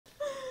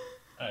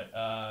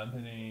I'm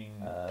hitting...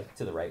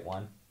 to the right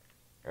one.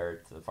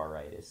 Or to the far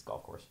right is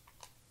golf course.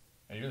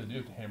 Yeah, you really do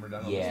have to hammer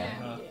down on Yeah. this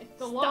thing, huh?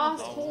 The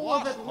lost hole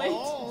of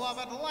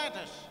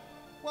Atlantis.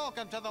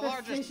 Welcome to the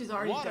largest fish is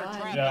already water done.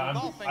 trap Yeah, in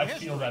golfing I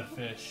history. feel that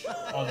fish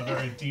on a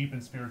very deep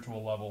and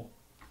spiritual level.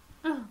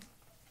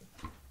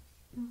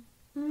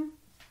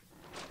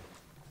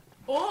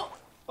 Oh!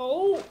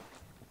 Oh!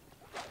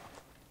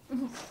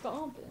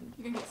 Stomping.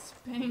 You're gonna get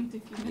spanked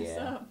if you mess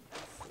up.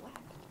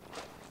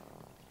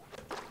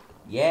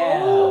 Yeah!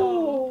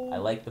 Oh. I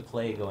like the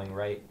play going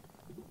right.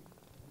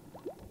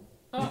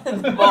 Oh.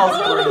 The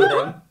ball's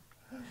breathing.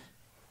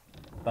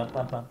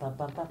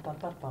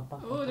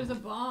 Oh, there's a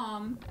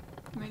bomb.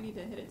 You might need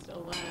to hit it to the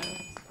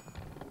left.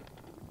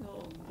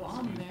 Little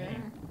bomb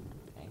there.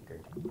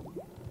 Anchored.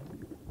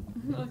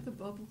 I like the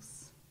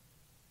bubbles.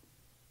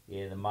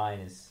 Yeah, the mine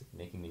is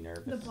making me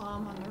nervous. The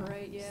bomb on the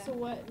right, yeah.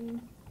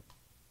 Sweating.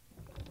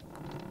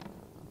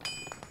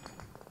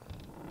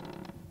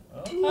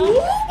 Oh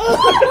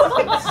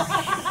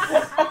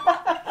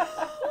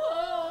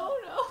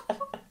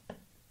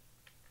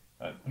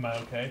no! Am I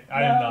okay?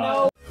 I am not.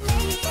 No.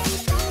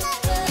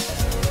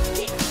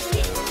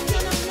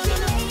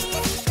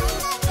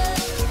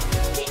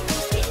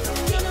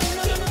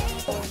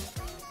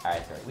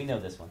 Alright, sorry. We know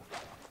this one.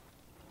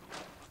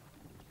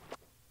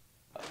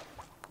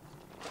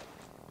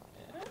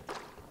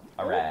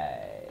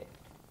 Alright.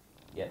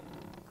 Yep.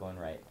 Going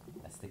right.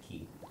 That's the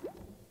key.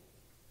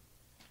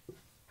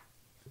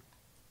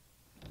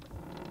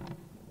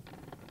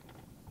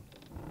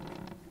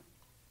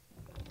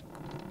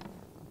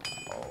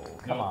 Oh,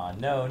 come on.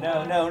 No,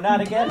 no, no.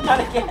 Not again. Not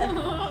again.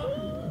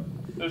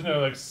 There's no,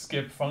 like,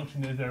 skip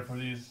function is there for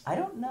these. I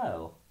don't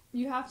know.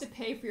 You have to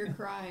pay for your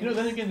crimes. You know,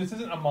 then again, this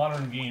isn't a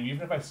modern game.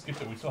 Even if I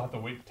skipped it, we still have to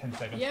wait 10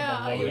 seconds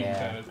Yeah, for the loading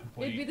yeah. to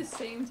complete. It'd be the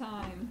same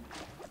time.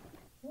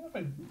 What if I...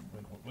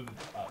 Wait, what is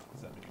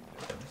does that make a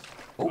difference?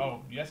 Oh.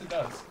 Oh, yes it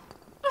does.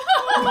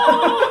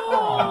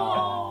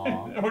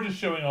 Aww. We're just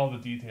showing all the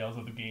details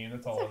of the game,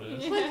 that's all it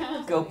is.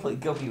 Yeah. Go be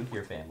with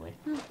your family.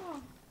 No,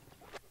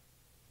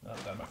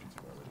 that might be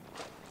too early.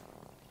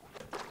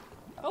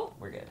 Oh.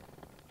 We're good.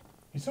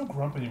 He's so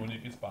grumpy when he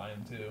gets by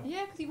him, too.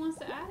 Yeah, because he wants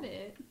to add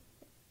it.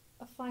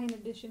 A fine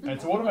addition. Alright,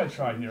 so what did I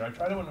try here? I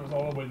tried it when it was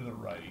all the way to the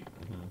right.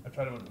 Mm-hmm. I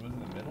tried it when it was in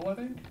the middle, I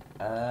think?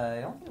 I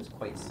don't think it was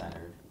quite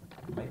centered.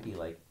 It might be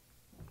like...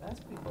 That's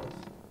pretty close.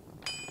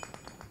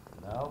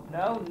 No,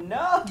 no,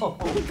 no!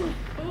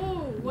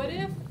 Oh, what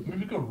if...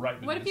 Maybe go right,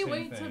 but What do if the you same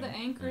wait till thing. the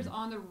anchor's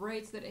on the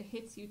right so that it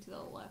hits you to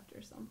the left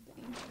or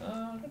something?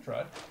 I can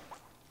try.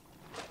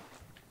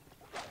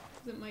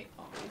 Because it might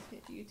always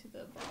hit you to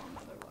the bomb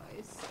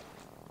otherwise.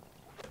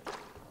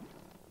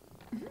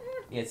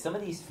 Yeah, some of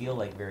these feel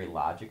like very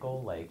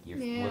logical, like you're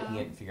Yeah. looking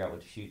at and figure out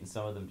what to shoot, and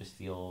some of them just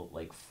feel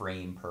like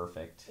frame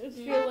perfect. I just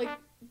feel like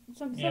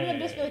some of them Yeah,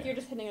 just feel like yeah. you're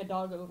just hitting a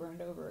dog over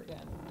and over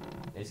again.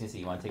 I was gonna say,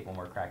 you want to take one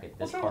more crack at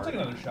this We'll part? take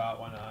another shot,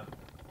 why not?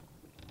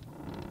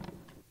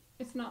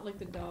 It's not like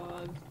the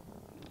dog.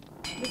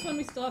 This one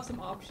we still have some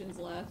options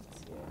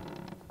left.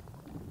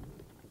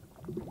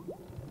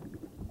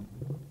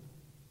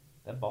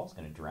 That ball's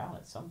gonna drown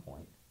at some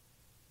point.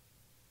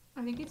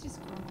 I think it's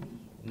just grumpy.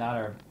 Not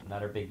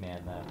our big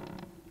man though.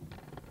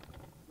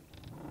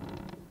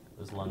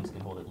 Those lungs can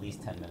hold at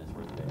least 10 minutes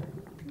worth of air.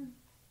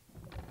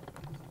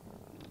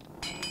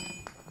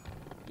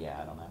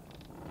 Yeah, I don't know.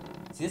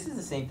 See, this is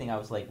the same thing I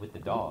was like with the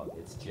dog.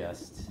 It's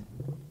just...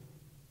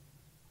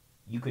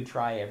 You could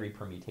try every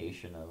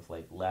permutation of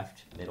like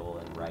left, middle,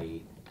 and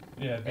right.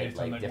 Yeah, And based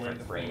like on like where different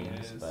the thing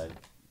frames, is. but...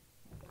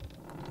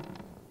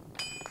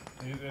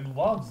 It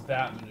loves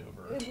that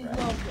maneuver. I Right.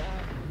 love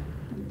that.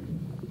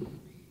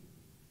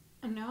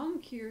 And now I'm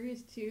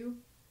curious too.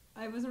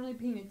 I wasn't really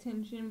paying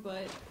attention,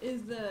 but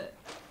is the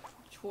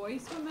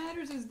choice what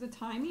matters? Is the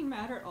timing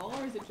matter at all,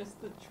 or is it just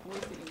the choice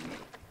that you make?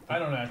 I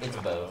don't actually It's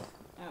know. both.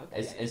 Oh,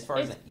 okay. As far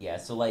as... It's- Yeah,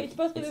 so like... it's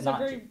supposed to be it's a not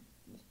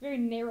very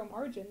narrow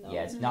margin though.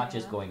 Yeah, it's not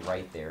just Yeah. going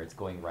right there. It's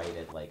going right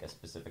at like a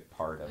specific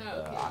part of Oh,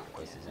 the okay.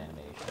 octopus's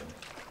animation.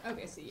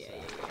 Okay, so yeah,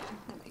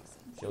 that makes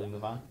sense. Shall we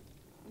move on?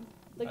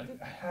 Like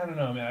I don't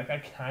know, man. Like, I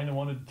kind of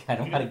wanted. I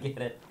don't want to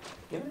get it.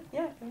 Give it.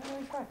 Yeah, give it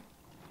another try.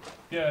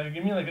 Yeah,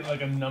 give me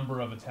like a number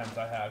of attempts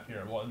I have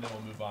here. Well, and then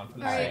we'll move on for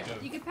the Alright, sake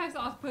of. you can pass the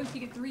octopus,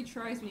 you get 3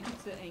 tries when you get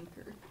to the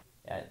anchor.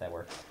 Yeah, that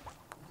works.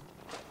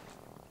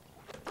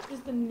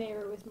 just the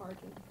narrowest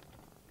margin.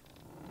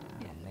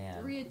 Yeah, Oh,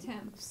 man. 3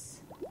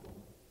 attempts.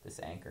 This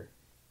anchor.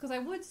 Because I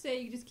would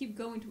say you just keep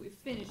going till we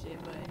finish it,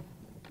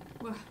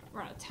 but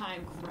we're on a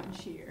time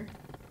crunch here.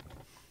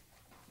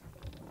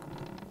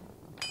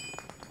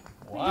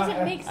 It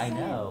doesn't make I sense.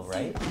 know,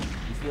 right?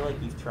 You feel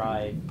like you've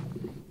tried.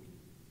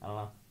 I don't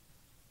know.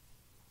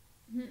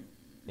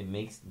 It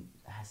makes.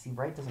 See,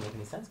 right doesn't make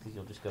any sense because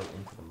you'll just go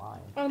into the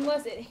mine.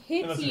 Unless it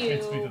hits Unless it you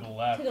hits me to the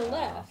left.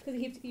 because it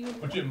hits you.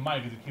 Which it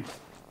might because it keeps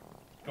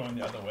going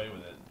the other way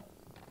with it.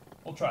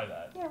 We'll try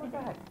that. Yeah, we're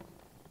back.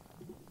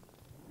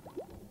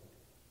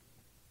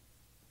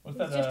 What's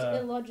It's that?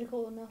 just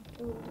illogical enough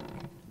to work.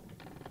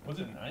 Was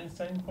it an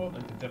Einstein quote,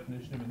 like the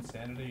definition of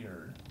insanity,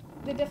 or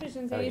The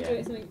definition of Oh,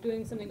 insanity yeah. is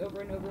doing something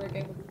over and over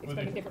again with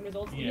expecting different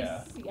results.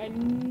 Yeah. I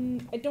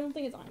don't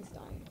think it's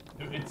Einstein.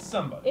 It's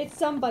somebody. It's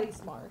somebody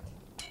smart.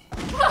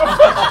 Direct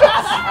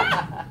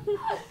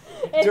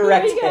And here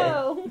we hit.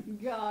 go.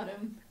 Got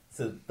him.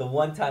 So the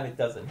one time it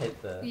doesn't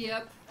hit the...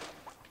 Yep.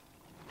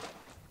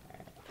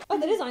 Oh,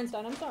 that is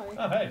Einstein. I'm sorry.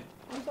 Oh, hey.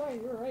 I'm sorry.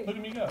 You were right. Look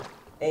at me go.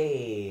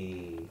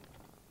 Hey.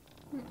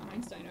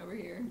 Einstein over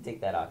here. Take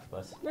that,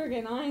 octopus.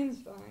 Friggin'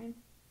 Einstein.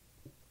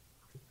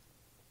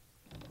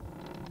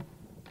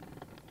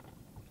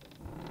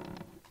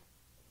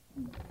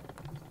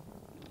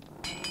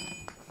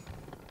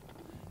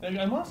 Like,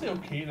 I'm honestly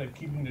okay like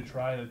keeping to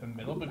try like the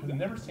middle because it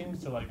never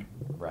seems to like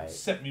Right.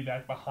 set me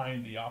back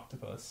behind the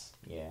octopus.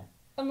 Yeah.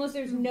 Unless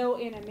there's no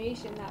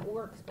animation that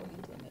works going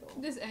into the middle.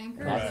 This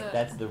anchor And is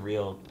that's the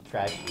real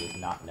tragedy, is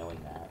not knowing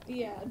that.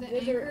 Yeah. the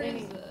Is there anchor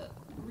any? is a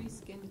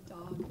reskinned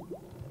dog.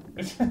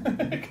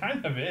 It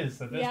kind of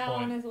is at this Yeah,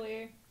 point.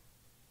 honestly.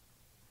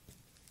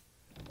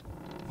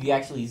 If you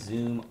actually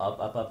zoom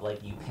up,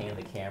 like you pan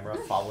the camera,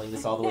 following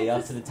this all the way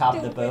up to the top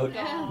of the boat,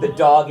 Yeah. the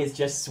dog is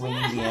just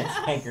swinging the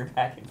anchor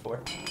back and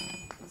forth.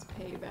 It's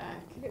payback.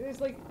 There's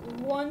like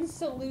one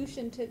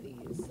solution to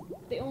these.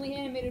 They only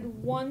animated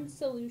one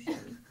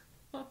solution.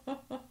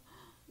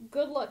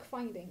 Good luck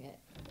finding it.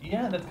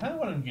 Yeah, that's kind of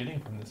what I'm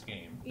getting from this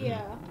game.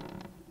 Yeah.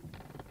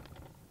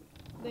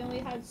 They only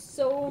had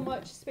so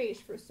much space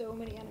for so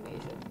many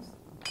animations.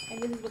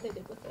 And this is what they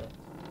did with it.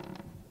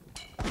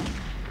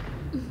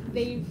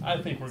 They've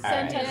I think we're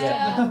sent Alright. us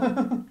Yeah.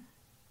 to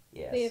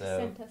Yeah, They have so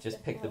sent us just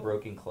to pick the hell.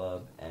 broken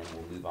club and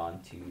we'll move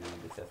on to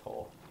the fifth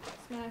hole.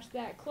 smash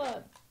that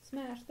club.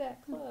 Smash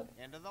that club.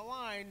 Into the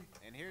line,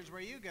 and here's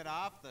where you get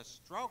off the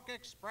Stroke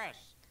Express.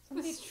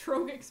 The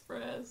Stroke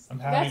Express. I'm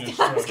having That's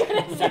a what I was stroke.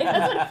 gonna say.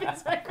 That's what it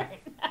feels like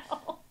right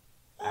now.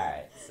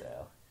 Alright,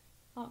 so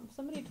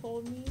Somebody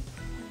told me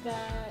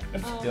that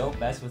don't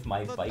mess with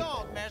my But bike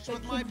hole. don't mess that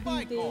with my kids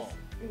bike these days, hole.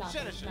 not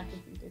Citizens,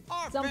 kids these days.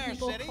 Our Some fair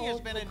people city call has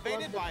the been club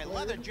invaded the by club.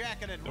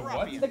 leather-jacketed The what?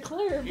 ruffians. The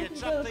club.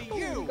 It's Go up to club,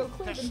 you go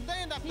club to and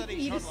stand up to you these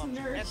eat a hoodlums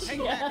and snurch. take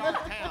Yeah.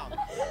 back our town. Go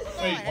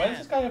Wait, why does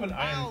this ahead. guy have an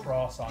iron I'll,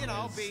 cross on you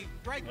know, his... be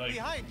right like,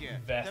 behind you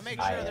vest? to make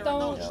I sure there are don't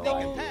no know.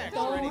 sneak attacks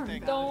or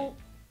anything. don't.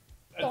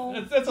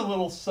 That's a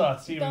little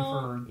sus, even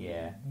Don't. for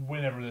Yeah.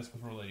 whenever this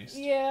was released.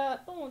 Yeah,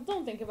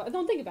 don't think about it.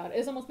 Don't think about it.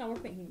 It's almost not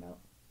worth thinking about.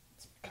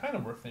 It's kind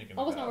of worth thinking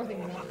Almost not about. worth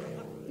thinking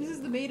about. This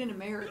is the Made in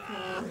America.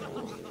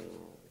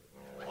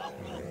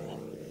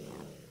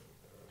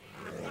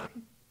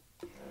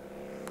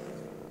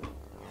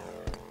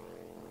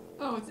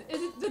 Oh, is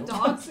it the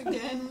dogs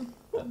again?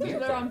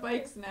 They're on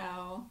bikes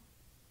now.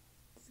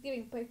 It's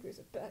giving bikers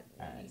a bad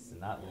Alright, name. so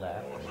not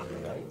left,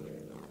 right?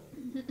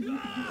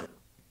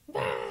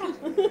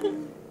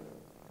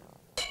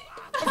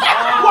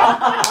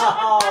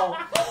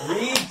 Oh,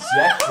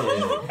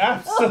 rejected.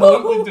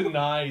 Absolutely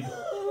denied.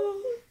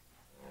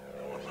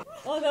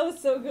 Oh, that was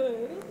so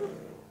good.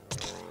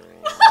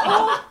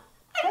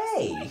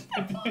 Hey,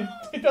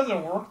 It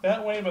doesn't work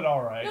that way, but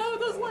alright. No,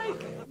 those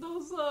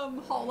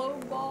hollow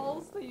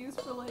balls they use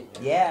for like.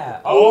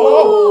 yeah.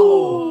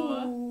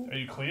 Oh! Are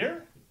you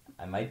clear?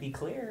 I might be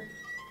clear.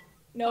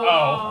 No. Oh.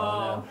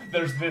 Oh,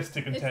 There's this to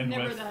It's contend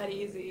never with. that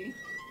easy.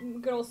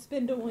 Good old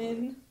spin to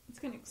win. It's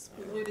gonna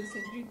explode and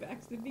send you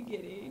back to the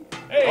beginning.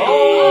 Hey!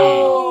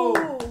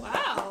 Oh!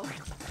 Wow.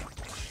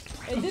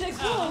 It did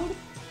explode.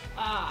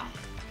 Ah.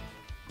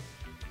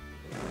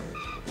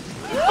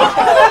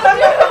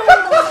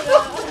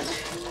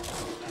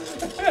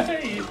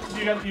 Hey!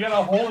 You got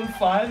a hole in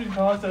 5 and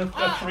caused a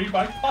 3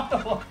 bike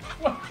pile.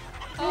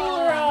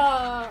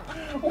 Bruh.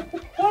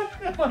 What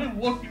am I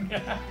looking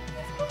at?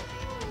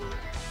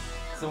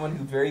 Someone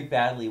who very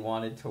badly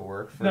wanted to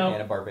work for No.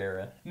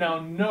 Hanna-Barbera. Now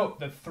note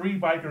that 3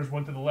 bikers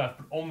went to the left,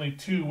 but only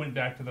 2 went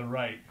back to the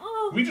right.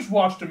 Oh. We just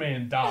watched a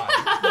man die.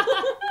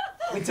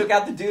 We took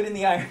out the dude in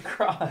the Iron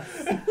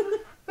Cross.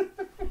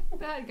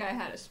 Bad guy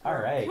had a spark.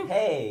 Alright,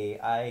 hey,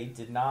 I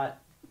did not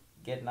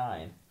get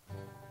 9.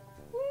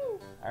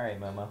 Alright,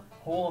 Momo.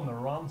 Hole on the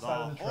wrong The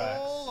side of the tracks.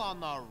 hole on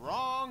the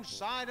wrong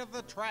side of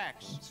the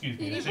tracks. Excuse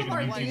me, You I'm put more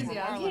taking Eugene-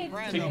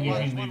 enthusiasm. Taking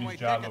Eugene Levy's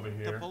job over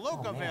here. To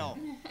Palookaville.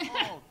 Oh,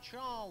 Oh,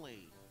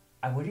 Charlie.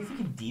 I wonder if you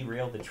can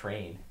derail the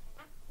train.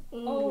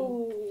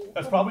 Oh.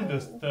 That's probably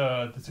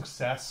the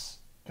success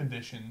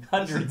condition.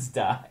 Hundreds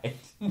died.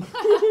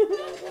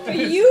 But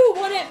you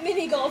won at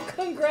mini golf.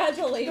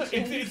 Congratulations.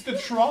 It's the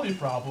trolley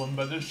problem,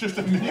 but there's just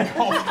a mini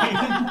golf game.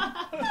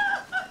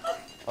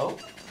 Oh.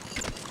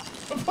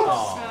 Aw.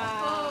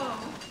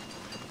 Oh.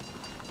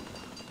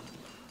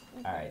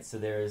 Alright, so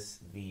there's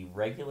the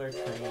regular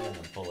train and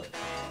the bullet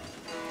train.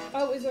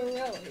 Oh, is it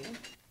really?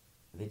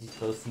 They just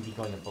both seem to be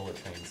going at bullet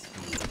train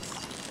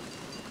speeds.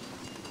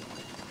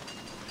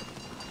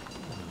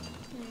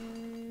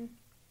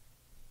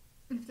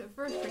 If the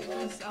first train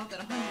goes south at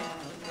 100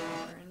 miles an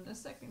hour, and the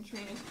second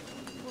train is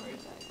going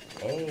north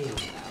at Hey. 100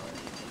 miles an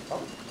hour.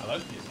 Oh, I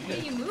like the Can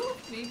idea. you move,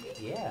 maybe?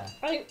 yeah.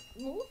 I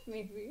move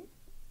maybe.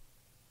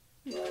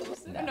 No.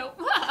 Nope.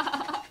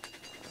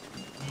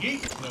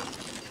 Yeet. No.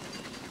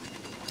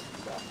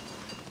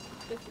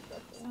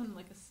 Disrespectful. Sound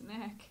like a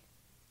snack.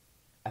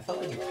 I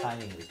felt like your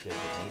timing was good,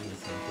 but maybe the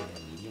same thing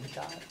in a medium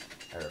shot?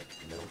 Or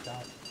middle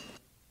shot?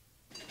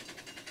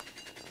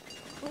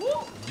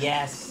 Ooh.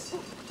 Yes!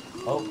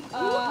 Oh.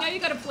 Now you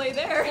gotta play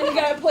there. And you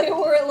gotta play it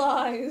where it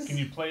lies. Can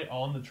you play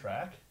on the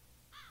track?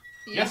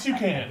 Yeah. Yes, you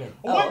can.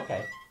 Oh, What?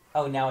 okay.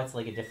 Oh, now it's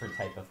like a different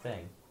type of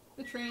thing.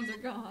 The trains are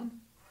gone.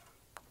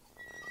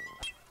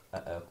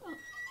 Uh-oh.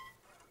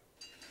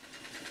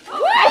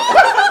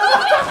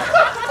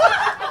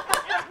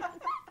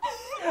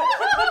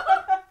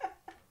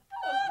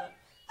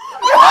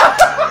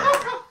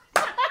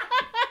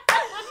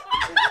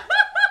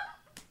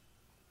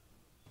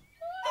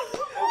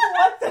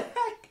 What the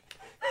heck?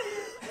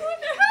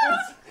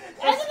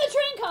 And then the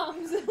train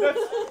comes.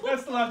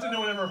 That's the last time no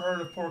one ever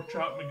heard of Pork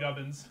Chop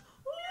McGubbins.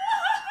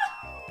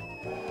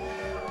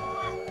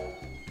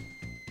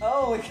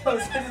 Oh, it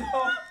goes in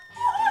the...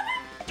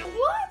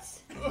 What?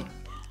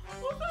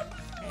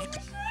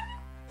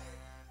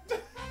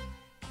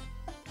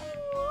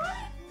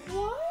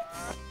 What?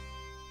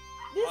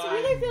 This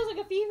really feels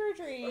like a fever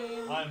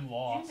dream. I'm You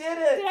lost. did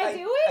it! Did I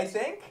do it? I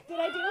think? Did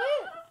I do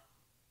it?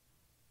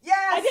 Yes!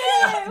 I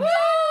did it!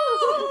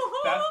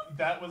 Woo!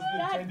 That was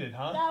intended,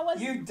 huh? That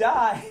was. You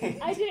died!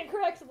 I did it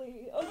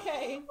correctly.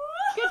 Okay.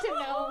 Good to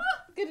know.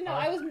 Good to know.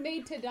 I was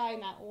made to die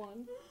in that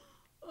one.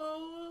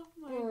 Oh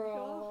my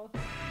Bro.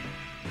 god.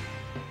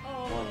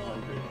 Oh.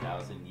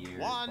 100,000 years.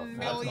 1 million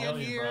million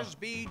bro. years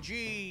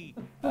BG.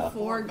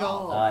 Before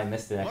golf. I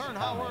missed an extra Learn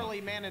how comment.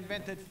 early man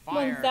invented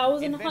fire.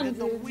 1,000 Invented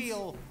the hundreds.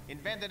 wheel.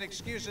 Invented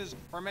excuses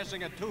for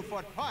missing a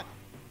 2-foot putt.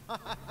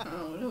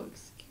 Oh, no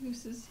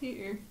excuses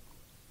here.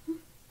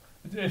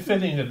 It's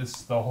fitting that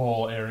this the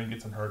whole Erin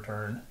gets in her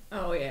turn.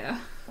 Oh yeah.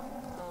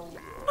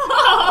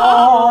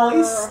 Oh,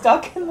 he's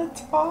stuck in the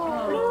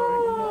tar.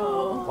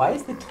 Oh Why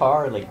is the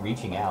tar like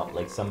reaching out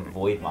like some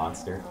void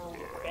monster?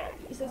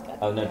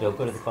 Oh no, don't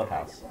go to the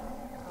clubhouse. no.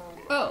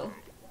 Oh,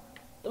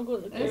 Don't go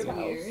to the that's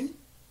clubhouse. weird.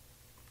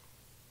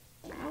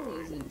 That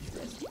was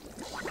interesting.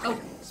 Oh,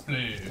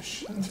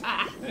 Splish.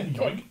 ah.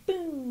 Yoink.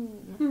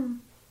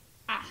 Boom.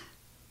 Ah.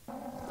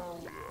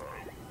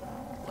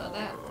 Well,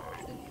 that.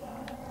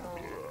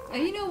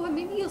 You know what?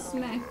 Maybe you'll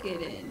smack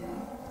it in.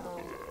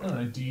 I don't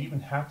know, do you even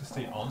have to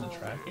stay on the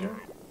track here?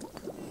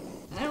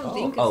 I don't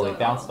think Oh, so. it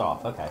bounced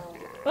off. Okay.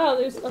 Oh,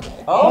 there's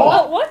okay.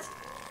 Oh! What?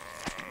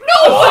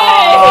 No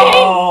way!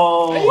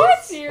 Oh!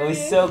 What? It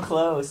was so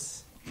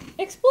close.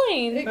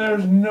 Explain.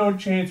 There's no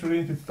chance we're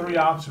getting through 3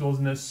 obstacles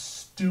in this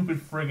stupid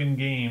friggin'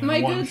 game My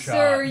in one good shot.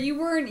 sir, you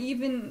weren't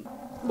even.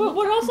 But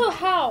also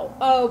how?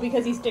 Oh,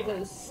 because he sticks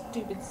his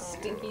stupid,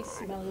 stinky,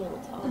 smelly little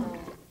tongue.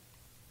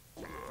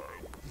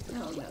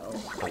 Oh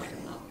no. Oh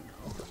no.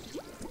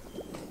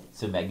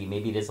 So Maggie,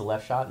 maybe it is a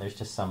left shot, and there's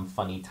just some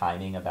funny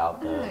timing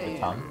about the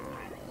tongue.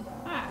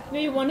 Ah.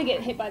 Maybe you want to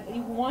get hit by the.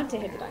 You want to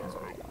hit the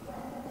dinosaur.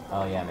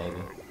 Oh yeah, maybe.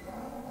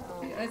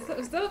 That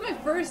was my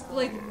first,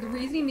 like, the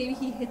reasoning maybe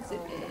he hits it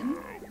in.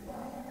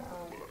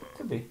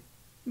 Could be.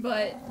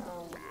 But.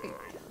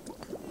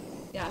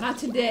 Yeah, not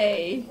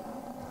today.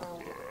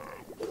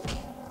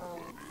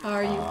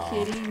 Are you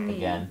kidding me?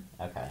 Again.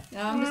 Okay.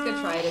 No, I'm just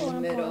gonna try it in the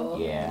middle.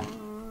 Yeah.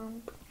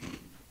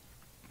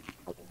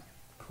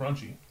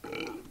 Crunchy.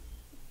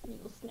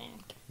 Little snack.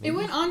 It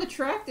went on the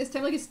track this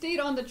time. Like, it stayed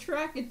on the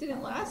track. It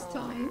didn't last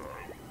time.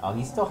 Oh,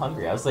 he's still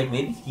hungry. I was like,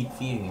 maybe if you keep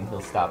feeding him,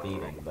 he'll stop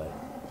eating, but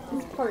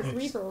It's part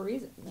 3 for a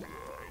reason.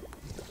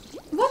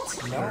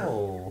 What?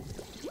 no.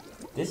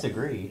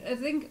 Disagree. I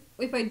think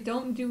if I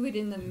don't do it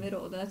in the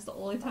middle, that's the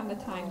only time the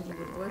timing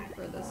would work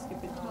for the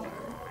stupid car.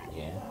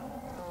 Yeah.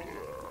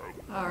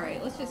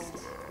 Alright, let's just.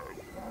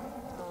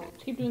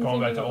 Keep doing Going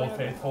the back same to thing Old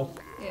over and Faithful.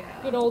 Yeah.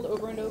 over. Good old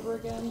over and over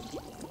again.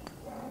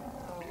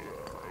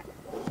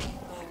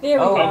 There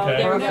we Oh, go. okay.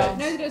 There we No, go.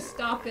 no, just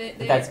stop it.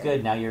 But There. that's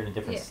good. Now you're in a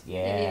different.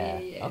 Yeah. Yeah.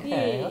 Yeah.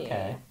 Okay. Yeah.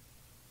 Okay.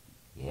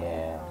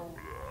 Yeah.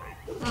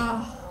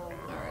 Ah,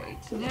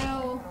 alright.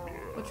 Now,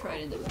 we'll try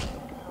it in the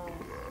middle.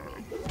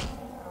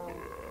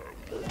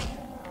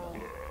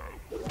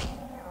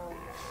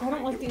 I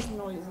don't like these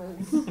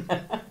noises.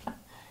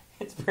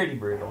 It's pretty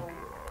brutal.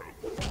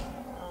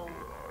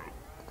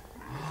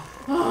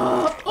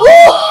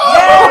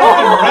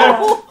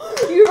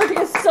 You're about to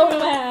get so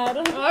mad.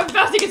 I'm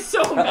about to get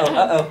so Uh mad. oh.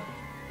 Uh oh.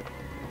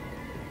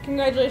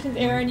 Congratulations,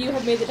 Erin. You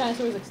have made the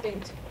dinosaurs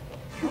extinct.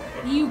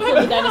 You killed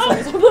the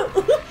dinosaurs.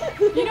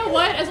 You know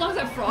what? As long as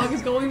that frog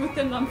is going with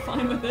them, I'm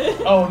fine with it.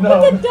 Oh The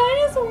no!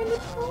 dinosaur in the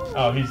trunk.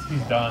 Oh,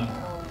 he's done.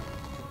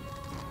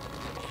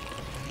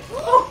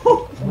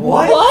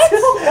 What?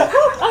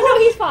 Oh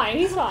no, he's fine.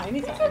 He's fine.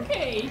 He's fine.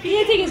 Okay. He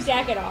didn't take his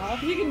jacket off.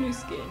 He can new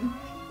skin.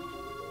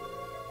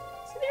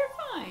 So they're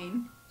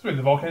fine. So wait,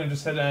 the volcano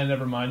just said,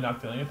 never mind,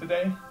 not feeling it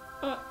today?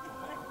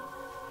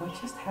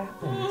 What just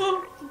happened?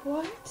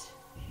 What?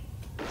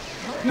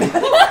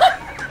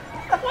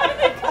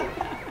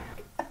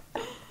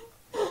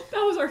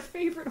 That was our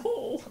favorite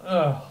hole.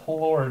 Oh,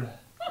 Lord.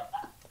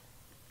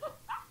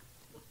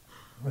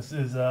 This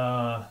is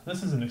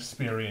an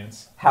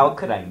experience. How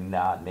could I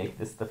not make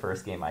this the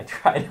first game I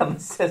tried on the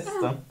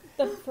system?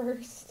 The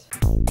first.